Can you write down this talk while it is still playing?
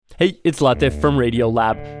Hey, it's Latif from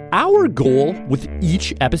Radiolab. Our goal with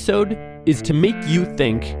each episode is to make you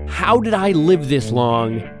think, how did I live this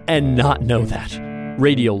long and not know that?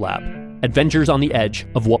 Radiolab, adventures on the edge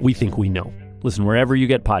of what we think we know. Listen wherever you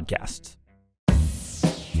get podcasts.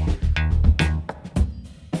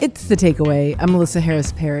 It's The Takeaway. I'm Melissa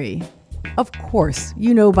Harris Perry. Of course,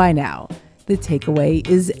 you know by now, The Takeaway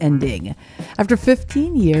is ending. After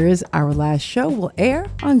 15 years, our last show will air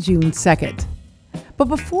on June 2nd. But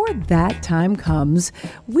before that time comes,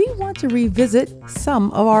 we want to revisit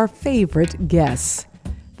some of our favorite guests.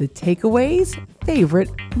 The Takeaway's favorite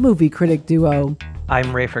movie critic duo. I'm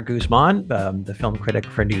Rafer Guzman, the film critic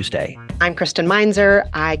for Newsday. I'm Kristen Meinzer.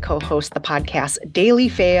 I co-host the podcast Daily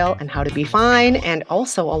Fail and How to Be Fine, and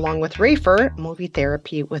also, along with Rafer, Movie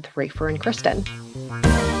Therapy with Rafer and Kristen.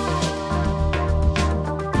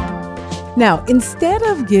 Now, instead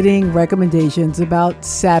of getting recommendations about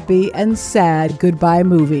sappy and sad goodbye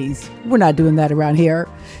movies, we're not doing that around here.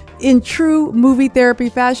 In true movie therapy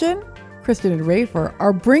fashion, Kristen and Rafer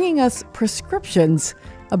are bringing us prescriptions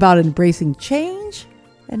about embracing change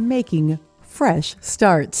and making fresh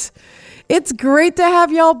starts. It's great to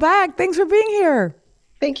have y'all back. Thanks for being here.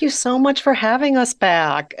 Thank you so much for having us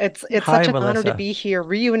back. It's Hi, such an Melissa. honor to be here,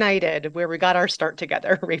 reunited, where we got our start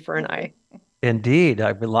together, Rafer and I. Indeed, I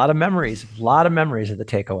have a lot of memories of The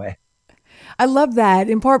Takeaway. I love that,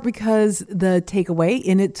 in part because The Takeaway,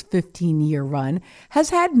 in its 15-year run,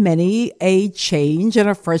 has had many a change and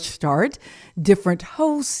a fresh start, different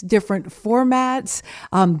hosts, different formats,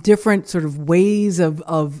 different sort of ways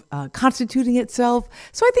of constituting itself.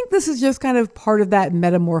 So I think this is just kind of part of that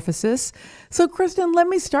metamorphosis. So Kristen, let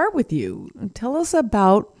me start with you. Tell us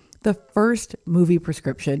about the first movie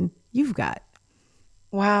prescription you've got.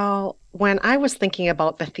 Well, when I was thinking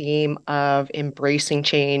about the theme of embracing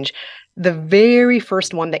change, the very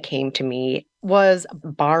first one that came to me was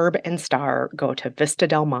Barb and Star Go to Vista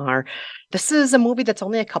Del Mar. This is a movie that's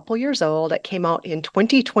only a couple years old. It came out in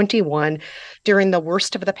 2021 during the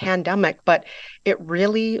worst of the pandemic, but it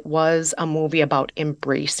really was a movie about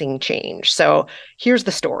embracing change. So here's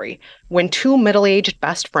the story. When two middle-aged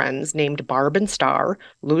best friends named Barb and Star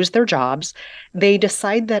lose their jobs, they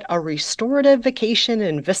decide that a restorative vacation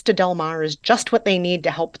in Vista Del Mar is just what they need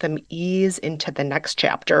to help them ease into the next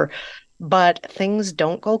chapter. But things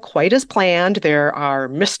don't go quite as planned. There are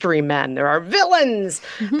mystery men, there are villains,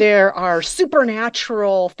 there are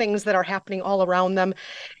supernatural things that are happening all around them.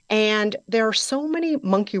 And there are so many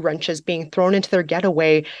monkey wrenches being thrown into their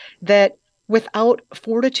getaway that without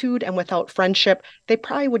fortitude and without friendship, they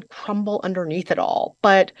probably would crumble underneath it all.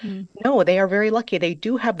 But no, they are very lucky. They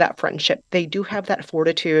do have that friendship. They do have that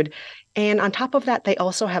fortitude. And on top of that, they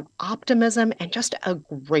also have optimism and just a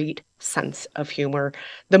great sense of humor.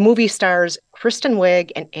 The movie stars Kristen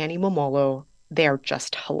Wiig and Annie Momolo. They're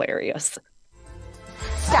just hilarious.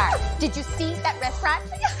 Star, did you see that restaurant?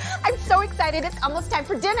 I'm so excited. It's almost time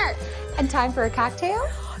for dinner. And time for a cocktail?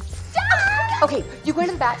 Star! Okay, you go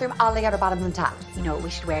into the bathroom. I'll lay out our bottom and top. You know what we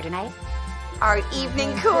should wear tonight? Our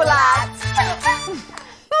evening culottes.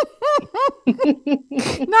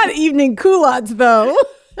 Not evening culottes, though.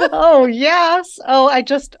 Oh, yes. Oh, I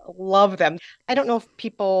just love them. I don't know if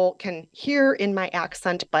people can hear in my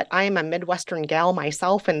accent, but I am a Midwestern gal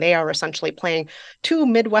myself, and they are essentially playing two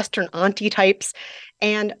Midwestern auntie types.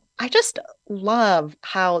 And I just love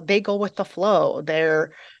how they go with the flow.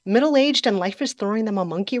 They're middle-aged and life is throwing them a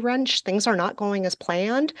monkey wrench. Things are not going as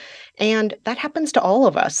planned. And that happens to all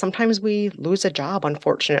of us. Sometimes we lose a job,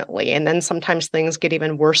 unfortunately. And then sometimes things get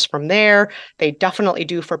even worse from there. They definitely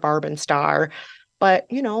do for Barb and Star. But,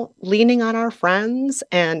 you know, leaning on our friends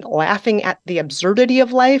and laughing at the absurdity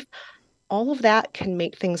of life, all of that can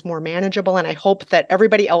make things more manageable. And I hope that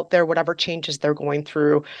everybody out there, whatever changes they're going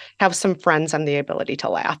through, have some friends and the ability to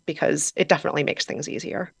laugh, because it definitely makes things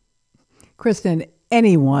easier. Kristen,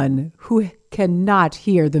 anyone who cannot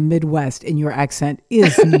hear the Midwest in your accent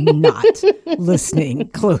is not listening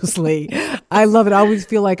closely. I love it. I always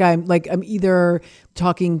feel like I'm either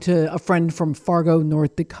talking to a friend from Fargo,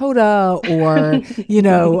 North Dakota, or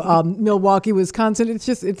Milwaukee, Wisconsin.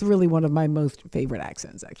 It's really one of my most favorite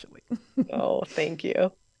accents, actually. Oh, thank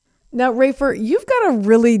you. Now, Rafer, you've got a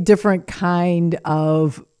really different kind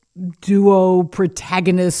of duo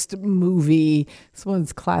protagonist movie. This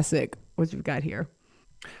one's classic. What you've got here?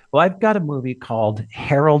 Well, I've got a movie called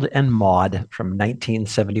Harold and Maude from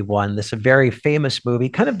 1971. This is a very famous movie,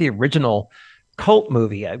 kind of the original cult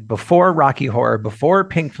movie. Before Rocky Horror, before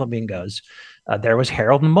Pink Flamingos, there was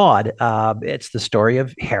Harold and Maude. It's the story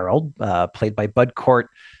of Harold, played by Bud Cort,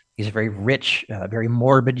 He's a very rich, very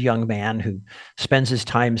morbid young man who spends his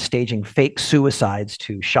time staging fake suicides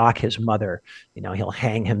to shock his mother. He'll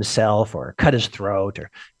hang himself or cut his throat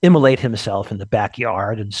or immolate himself in the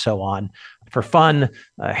backyard and so on. For fun,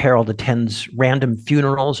 Harold attends random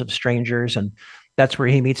funerals of strangers, and that's where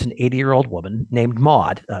he meets an 80-year-old woman named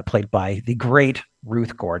Maud, played by the great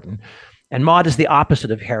Ruth Gordon. And Maud is the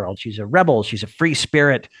opposite of Harold. She's a rebel. She's a free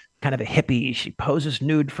spirit, kind of a hippie. She poses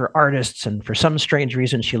nude for artists, and for some strange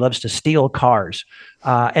reason, she loves to steal cars.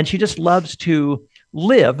 And she just loves to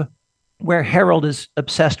live where Harold is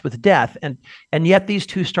obsessed with death. And yet these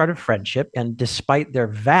two start a friendship, and despite their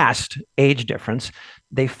vast age difference,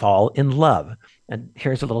 they fall in love. And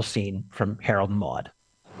here's a little scene from Harold and Maud.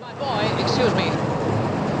 My boy, excuse me.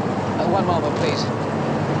 One moment, please.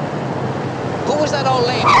 Who was that old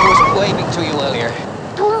lady who was waving to you earlier?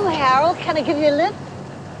 Hello, Harold. Can I give you a lift?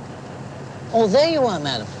 Oh, there you are,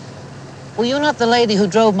 madam. Were you not the lady who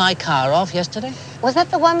drove my car off yesterday? Was that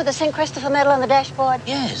the one with the St. Christopher medal on the dashboard?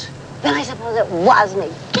 Yes. Then I suppose it was me.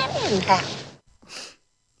 Get in, Harold.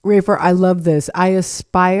 Rafer, I love this. I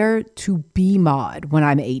aspire to be Maud when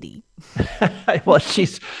I'm 80. Well,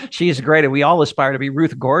 she's great. And we all aspire to be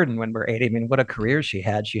Ruth Gordon when we're 80. I mean, what a career she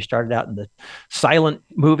had. She started out in the silent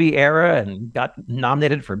movie era and got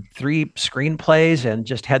nominated for 3 screenplays and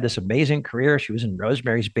just had this amazing career. She was in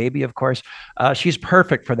Rosemary's Baby, of course. She's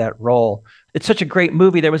perfect for that role. It's such a great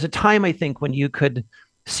movie. There was a time, I think, when you could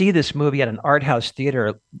see this movie at an art house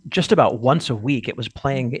theater just about once a week. It was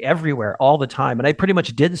playing everywhere all the time. And I pretty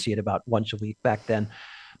much did see it about once a week back then.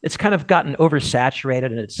 It's kind of gotten oversaturated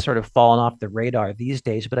and it's sort of fallen off the radar these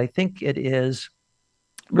days, but I think it is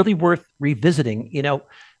really worth revisiting.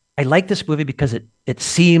 I like this movie because it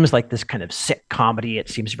seems like this kind of sick comedy. It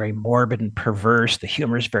seems very morbid and perverse. The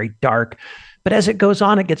humor is very dark. But as it goes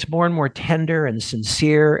on, it gets more and more tender and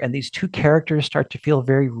sincere, and these two characters start to feel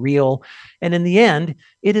very real. And in the end,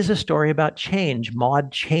 it is a story about change.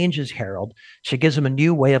 Maud changes Harold. She gives him a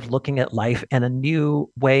new way of looking at life and a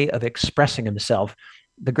new way of expressing himself.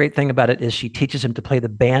 The great thing about it is she teaches him to play the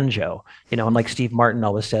banjo, and like Steve Martin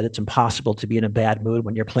always said, it's impossible to be in a bad mood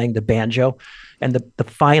when you're playing the banjo. And the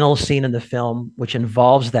final scene in the film, which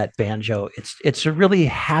involves that banjo, it's a really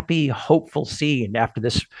happy, hopeful scene after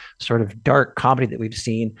this sort of dark comedy that we've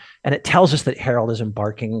seen. And it tells us that Harold is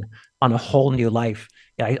embarking on a whole new life.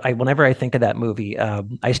 Whenever I think of that movie,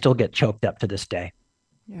 I still get choked up to this day.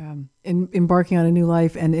 Yeah, embarking on a new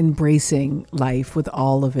life and embracing life with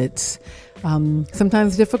all of its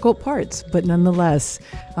sometimes difficult parts, but nonetheless,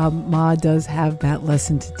 Ma does have that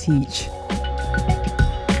lesson to teach.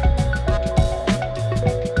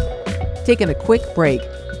 Taking a quick break,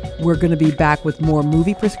 we're going to be back with more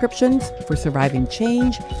movie prescriptions for surviving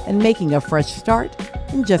change and making a fresh start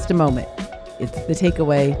in just a moment. It's The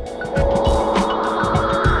Takeaway.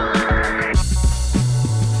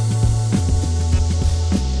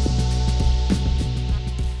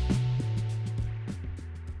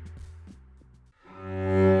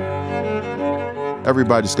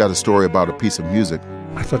 Everybody's got a story about a piece of music.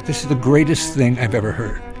 I thought, this is the greatest thing I've ever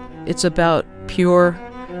heard. It's about pure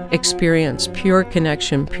experience, pure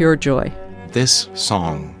connection, pure joy. This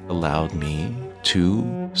song allowed me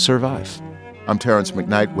to survive. I'm Terrence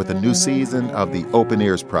McKnight with a new season of the Open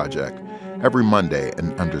Ears Project. Every Monday,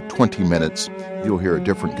 in under 20 minutes, you'll hear a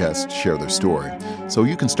different guest share their story, so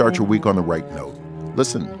you can start your week on the right note.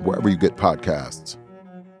 Listen wherever you get podcasts.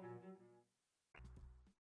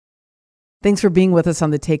 Thanks for being with us on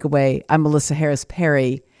The Takeaway. I'm Melissa Harris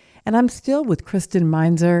Perry, and I'm still with Kristen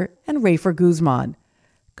Meinzer and Rafer Guzman,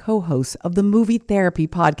 co-hosts of the Movie Therapy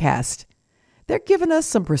podcast. They're giving us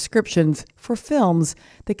some prescriptions for films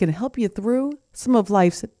that can help you through some of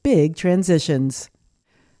life's big transitions.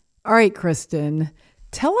 All right, Kristen,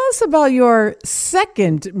 tell us about your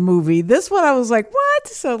second movie. This one I was like, what?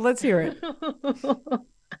 So let's hear it.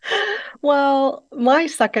 Well, my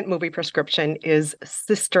second movie prescription is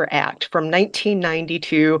Sister Act from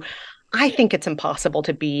 1992. I think it's impossible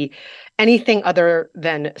to be anything other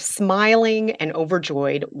than smiling and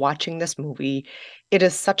overjoyed watching this movie. It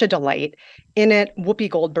is such a delight. In it, Whoopi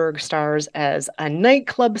Goldberg stars as a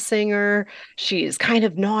nightclub singer. She's kind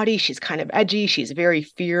of naughty. She's kind of edgy. She's very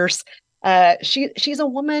fierce. She's a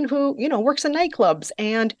woman who, works in nightclubs,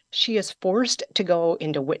 and she is forced to go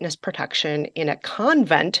into witness protection in a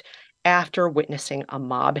convent after witnessing a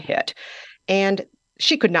mob hit. And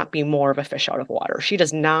she could not be more of a fish out of water. She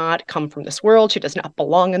does not come from this world. She does not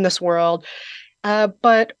belong in this world.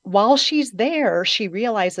 But while she's there, she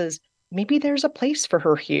realizes maybe there's a place for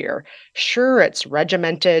her here. Sure, it's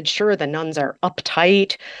regimented. Sure, the nuns are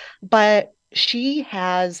uptight, but she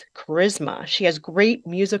has charisma. She has great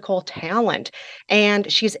musical talent,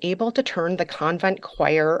 and she's able to turn the convent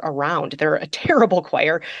choir around. They're a terrible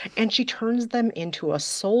choir, and she turns them into a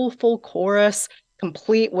soulful chorus,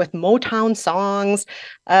 complete with Motown songs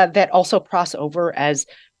that also cross over as,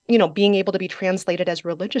 being able to be translated as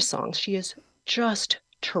religious songs. She is just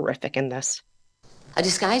terrific in this. A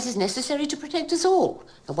disguise is necessary to protect us all.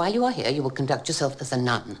 And while you are here, you will conduct yourself as a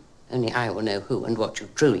nun. Only I will know who and what you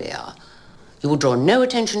truly are. You will draw no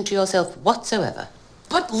attention to yourself whatsoever.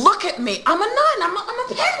 But look at me. I'm a nun. I'm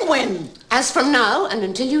a penguin. As from now and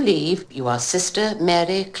until you leave, you are Sister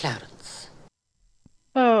Mary Clarence.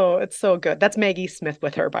 Oh, it's so good. That's Maggie Smith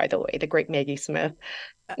with her, by the way, the great Maggie Smith.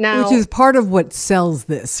 Now, which is part of what sells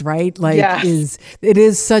this, right? Like, yes. it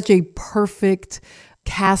is such a perfect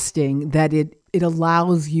casting that it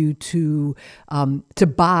allows you to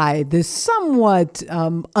buy this somewhat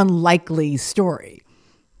unlikely story.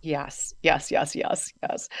 Yes.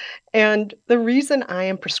 And the reason I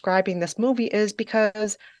am prescribing this movie is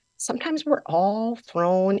because sometimes we're all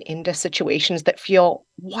thrown into situations that feel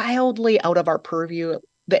wildly out of our purview.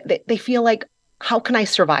 They feel like, how can I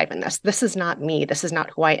survive in this? This is not me. This is not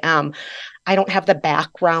who I am. I don't have the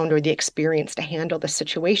background or the experience to handle the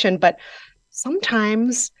situation. But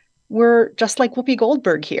sometimes we're just like Whoopi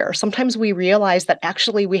Goldberg here. Sometimes we realize that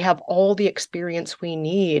actually we have all the experience we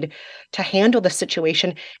need to handle the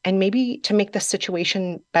situation and maybe to make the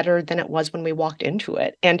situation better than it was when we walked into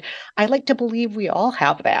it. And I like to believe we all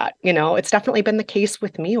have that. It's definitely been the case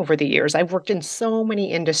with me over the years. I've worked in so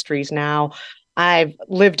many industries now. I've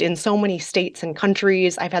lived in so many states and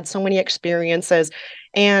countries. I've had so many experiences.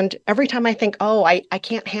 And every time I think, I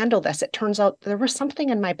can't handle this, it turns out there was something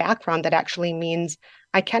in my background that actually means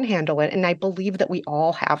I can handle it. And I believe that we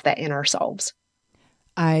all have that in ourselves.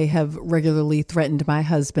 I have regularly threatened my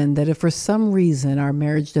husband that if for some reason our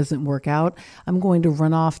marriage doesn't work out, I'm going to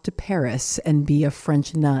run off to Paris and be a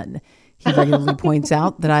French nun. He regularly points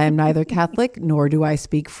out that I am neither Catholic nor do I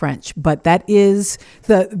speak French, but that is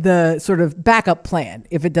the sort of backup plan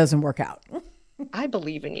if it doesn't work out. I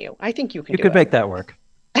believe in you. I think you can. You could make that work.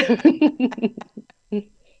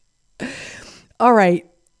 All right,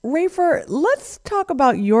 Rafer, let's talk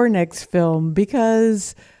about your next film,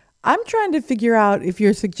 because I'm trying to figure out if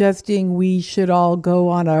you're suggesting we should all go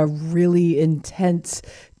on a really intense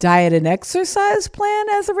diet and exercise plan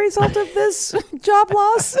as a result of this job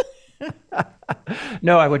loss.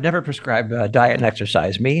 No, I would never prescribe diet and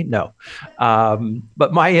exercise. Me, no.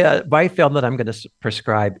 But my film that I'm going to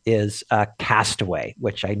prescribe is Castaway,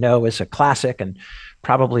 which I know is a classic, and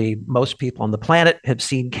probably most people on the planet have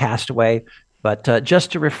seen Castaway. But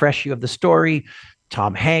just to refresh you of the story,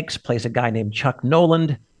 Tom Hanks plays a guy named Chuck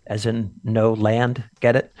Noland, as in no land,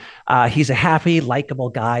 get it? He's a happy, likable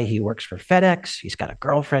guy. He works for FedEx. He's got a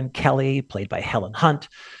girlfriend, Kelly, played by Helen Hunt.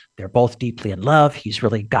 They're both deeply in love. He's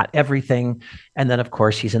really got everything. And then, of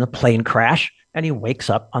course, he's in a plane crash, and he wakes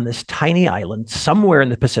up on this tiny island somewhere in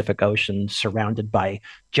the Pacific Ocean, surrounded by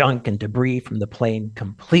junk and debris from the plane,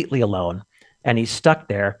 completely alone. And he's stuck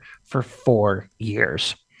there for 4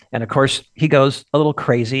 years. And of course, he goes a little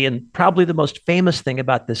crazy. And probably the most famous thing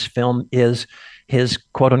about this film is his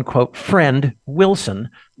quote unquote friend, Wilson,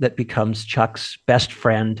 that becomes Chuck's best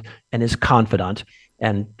friend and his confidant.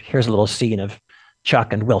 And here's a little scene of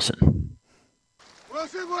Chuck and Wilson.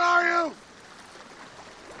 Wilson, where are you?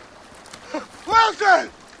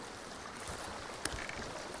 Wilson!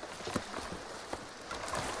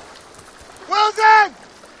 Wilson!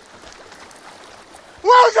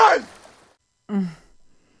 Wilson!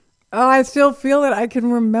 Oh, I still feel it. I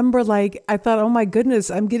can remember, I thought, oh my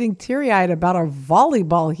goodness, I'm getting teary-eyed about our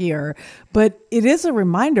volleyball here. But it is a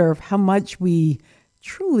reminder of how much we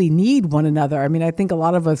truly need one another. I mean, I think a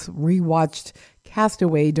lot of us rewatched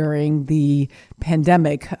Castaway during the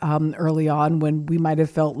pandemic early on, when we might have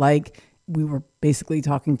felt like we were basically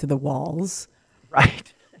talking to the walls.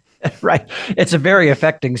 Right. Right. It's a very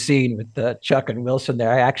affecting scene with Chuck and Wilson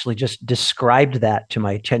there. I actually just described that to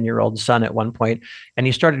my 10-year-old son at one point, and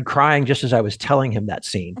he started crying just as I was telling him that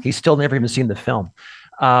scene. He's still never even seen the film.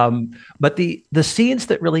 But the scenes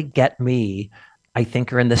that really get me, I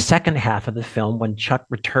think, are in the second half of the film, when Chuck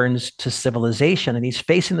returns to civilization and he's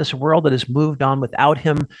facing this world that has moved on without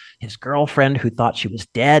him. His girlfriend, who thought she was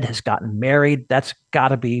dead, has gotten married. That's got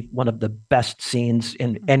to be one of the best scenes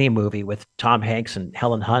in any movie, with Tom Hanks and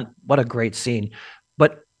Helen Hunt. What a great scene.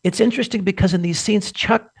 But it's interesting because in these scenes,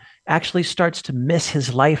 Chuck actually starts to miss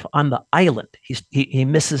his life on the island. He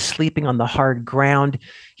misses sleeping on the hard ground.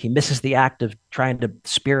 He misses the act of trying to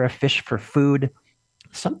spear a fish for food.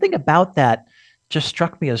 Something about that just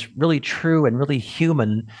struck me as really true and really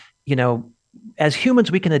human. as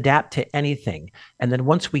humans, we can adapt to anything. And then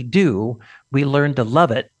once we do, we learn to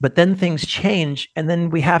love it. But then things change, and then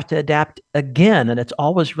we have to adapt again. And it's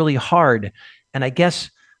always really hard. And I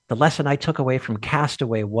guess the lesson I took away from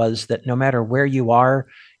Castaway was that no matter where you are,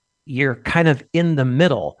 you're kind of in the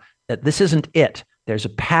middle, that this isn't it. There's a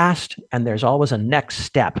past and there's always a next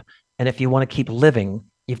step. And if you want to keep living,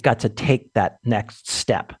 you've got to take that next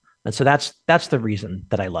step. And so that's the reason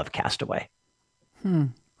that I love Castaway.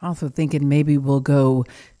 Also thinking maybe we'll go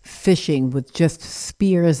fishing with just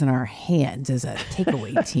spears in our hands as a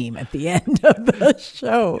takeaway team at the end of the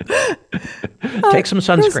show. Take some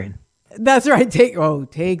sunscreen. That's right. Take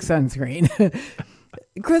sunscreen.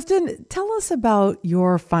 Kristen, tell us about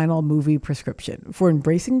your final movie prescription for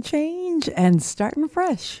embracing change and starting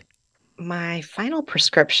fresh. My final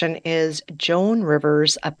prescription is Joan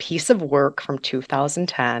Rivers' A Piece of Work from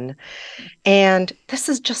 2010. And this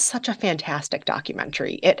is just such a fantastic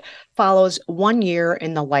documentary. It follows 1 year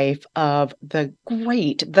in the life of the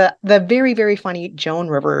very, very funny Joan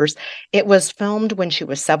Rivers. It was filmed when she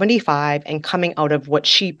was 75 and coming out of what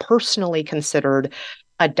she personally considered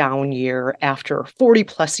a down year after 40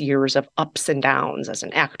 plus years of ups and downs as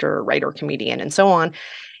an actor, writer, comedian, and so on.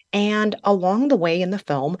 And along the way in the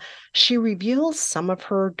film, she reveals some of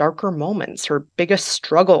her darker moments, her biggest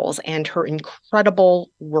struggles, and her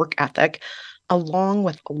incredible work ethic, along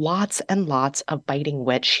with lots and lots of biting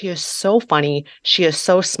wit. She is so funny. She is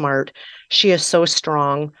so smart. She is so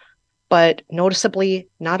strong, but noticeably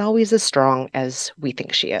not always as strong as we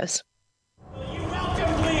think she is. I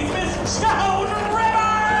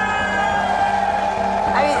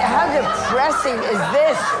mean, how depressing is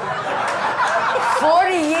this?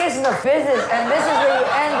 40 years in the business, and this is where you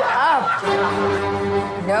end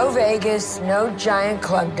up. No Vegas, no giant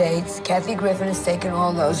club dates. Kathy Griffin has taken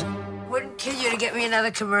all those. Wouldn't kill you to get me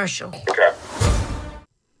another commercial.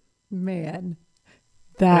 Man,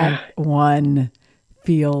 that one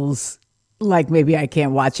feels like maybe I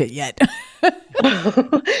can't watch it yet.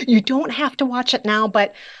 You don't have to watch it now,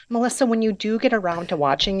 but Melissa, when you do get around to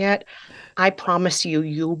watching it, I promise you,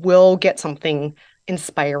 you will get something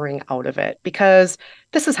inspiring out of it, because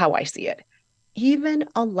this is how I see it. Even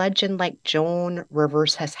a legend like Joan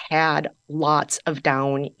Rivers has had lots of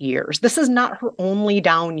down years. This is not her only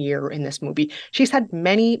down year in this movie. She's had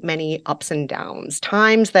many, many ups and downs,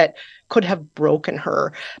 times that could have broken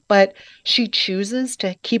her, but she chooses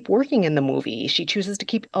to keep working in the movie. She chooses to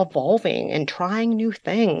keep evolving and trying new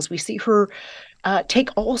things. We see her take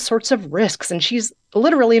all sorts of risks, and she's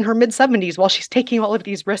literally in her mid-70s while she's taking all of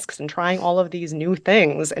these risks and trying all of these new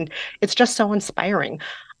things, and it's just so inspiring.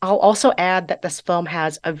 I'll also add that this film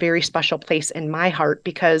has a very special place in my heart,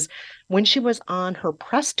 because when she was on her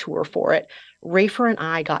press tour for it, Rafer and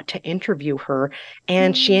I got to interview her,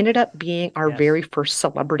 and she ended up being our very first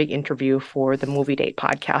celebrity interview for the Movie Date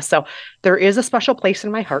podcast. So there is a special place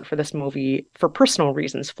in my heart for this movie for personal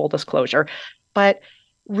reasons, full disclosure. But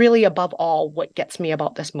really, above all, what gets me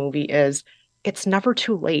about this movie is it's never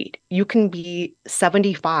too late. You can be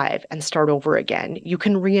 75 and start over again. You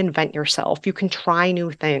can reinvent yourself. You can try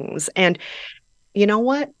new things. And you know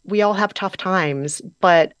what? We all have tough times,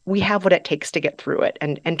 but we have what it takes to get through it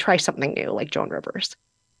and try something new, like Joan Rivers.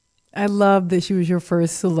 I love that she was your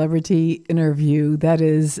first celebrity interview. That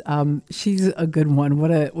is, she's a good one.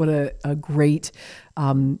 What a great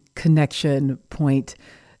connection point.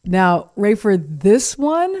 Now, Rafer, this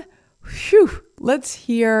one, let's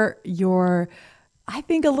hear your, I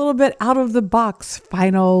think, a little bit out of the box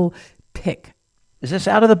final pick. Is this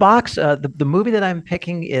out of the box? The movie that I'm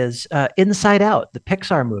picking is Inside Out, the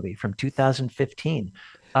Pixar movie from 2015.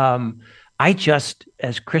 I just,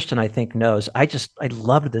 as Kristen, I think, knows, I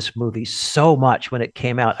loved this movie so much when it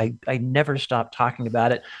came out. I never stopped talking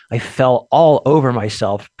about it. I fell all over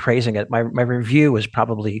myself praising it. My review was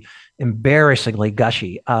probably embarrassingly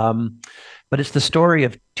gushy. But it's the story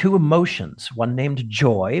of two emotions, one named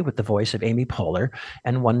Joy with the voice of Amy Poehler,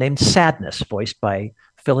 and one named Sadness, voiced by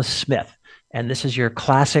Phyllis Smith. And this is your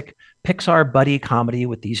classic Pixar buddy comedy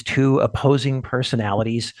with these two opposing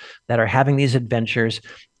personalities that are having these adventures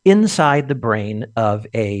inside the brain of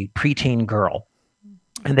a preteen girl.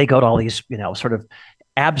 And they go to all these, sort of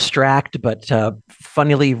abstract but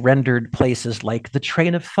funnily rendered places like the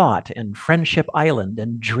Train of Thought and Friendship Island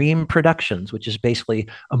and Dream Productions, which is basically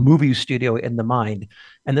a movie studio in the mind.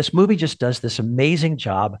 And this movie just does this amazing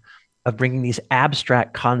job of bringing these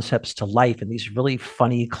abstract concepts to life in these really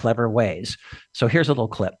funny, clever ways. So here's a little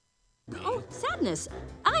clip. Oh, Sadness,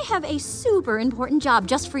 I have a super important job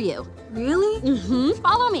just for you. Really? Mm-hmm.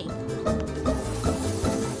 Follow me.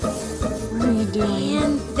 What are you doing?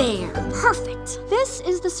 And there. Perfect. This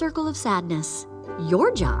is the circle of sadness.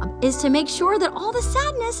 Your job is to make sure that all the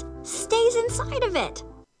sadness stays inside of it.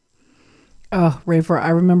 Oh, Rafer, I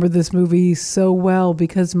remember this movie so well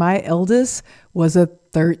because my eldest was a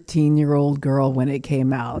 13-year-old girl when it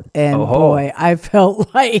came out. And boy, I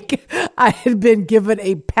felt like I had been given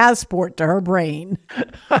a passport to her brain.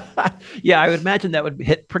 Yeah, I would imagine that would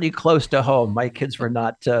hit pretty close to home. My kids were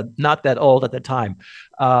not that old at the time.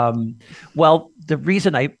 Well, the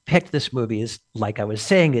reason I picked this movie is, like I was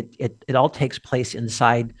saying, it all takes place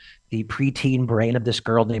inside the preteen brain of this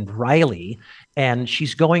girl named Riley, and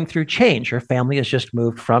she's going through change. Her family has just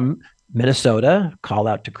moved from Minnesota, call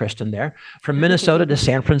out to Kristen there, from Minnesota to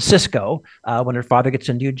San Francisco when her father gets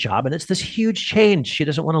a new job. And it's this huge change. She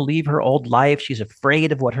doesn't want to leave her old life. She's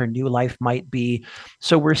afraid of what her new life might be.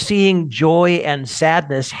 So we're seeing joy and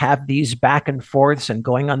sadness have these back and forths and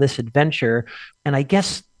going on this adventure. And I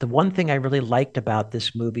guess the one thing I really liked about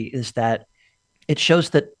this movie is that it shows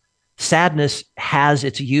that sadness has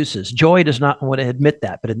its uses. Joy does not want to admit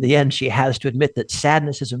that, but in the end, she has to admit that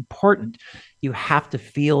sadness is important. You have to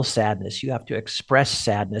feel sadness. You have to express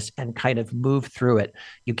sadness and kind of move through it.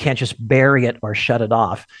 You can't just bury it or shut it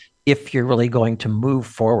off if you're really going to move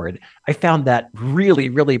forward. I found that really,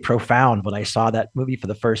 really profound when I saw that movie for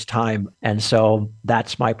the first time. And so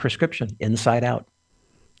that's my prescription, Inside Out.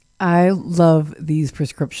 I love these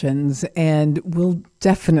prescriptions and will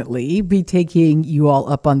definitely be taking you all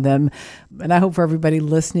up on them. And I hope for everybody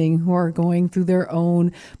listening who are going through their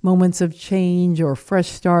own moments of change or fresh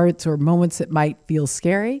starts or moments that might feel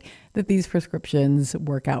scary, that these prescriptions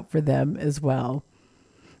work out for them as well.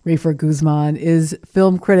 Rafer Guzman is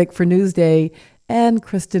film critic for Newsday, and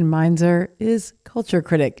Kristen Meinzer is culture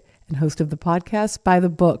critic and host of the podcast By the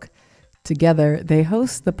Book. Together, they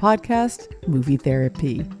host the podcast Movie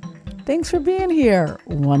Therapy. Thanks for being here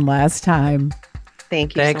one last time.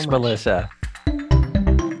 Thank you Thanks, so much. Melissa.